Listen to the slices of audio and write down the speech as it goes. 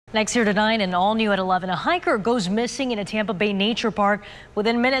Next here tonight and all new at 11, a hiker goes missing in a Tampa Bay nature park.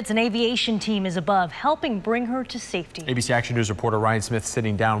 Within minutes, an aviation team is above, helping bring her to safety. ABC Action News reporter Ryan Smith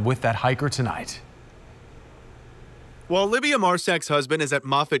sitting down with that hiker tonight. While Libya Marsak's husband is at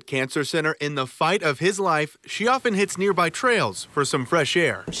Moffitt Cancer Center in the fight of his life, she often hits nearby trails for some fresh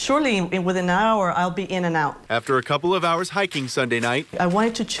air. Surely within an hour, I'll be in and out. After a couple of hours hiking Sunday night, I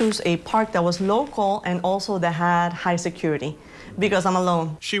wanted to choose a park that was local and also that had high security because I'm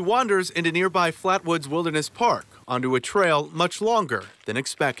alone. She wanders into nearby Flatwoods Wilderness Park onto a trail much longer than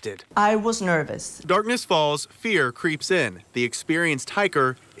expected. I was nervous. Darkness falls, fear creeps in. The experienced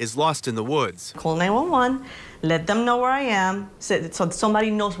hiker is lost in the woods. Call 911, let them know where I am, so somebody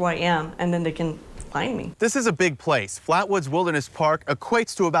knows where I am, and then they can find me. This is a big place. Flatwoods Wilderness Park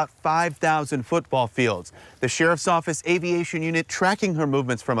equates to about 5,000 football fields. The Sheriff's Office Aviation unit tracking her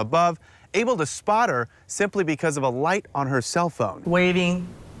movements from above, able to spot her simply because of a light on her cell phone. Waving,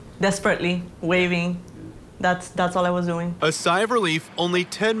 desperately waving. That's all I was doing. A sigh of relief only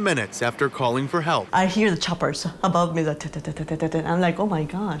 10 minutes after calling for help. I hear the choppers above me. I'm like, oh my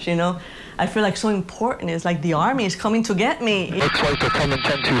gosh, you know, I feel like so important. It's like the army is coming to get me. Looks like they're coming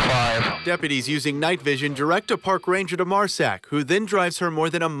 10-5. Deputies using night vision direct a park ranger to Marsak, who then drives her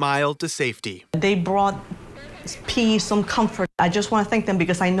more than a mile to safety. They brought peace, some comfort. I just want to thank them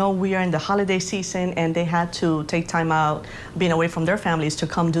because I know we are in the holiday season and they had to take time out being away from their families to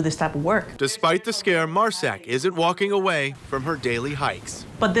come do this type of work. Despite the scare, Marsak isn't walking away from her daily hikes.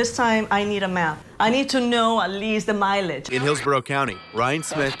 But this time I need a map. I need to know at least the mileage. In Hillsborough County, Ryan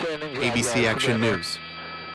Smith, ABC Action News.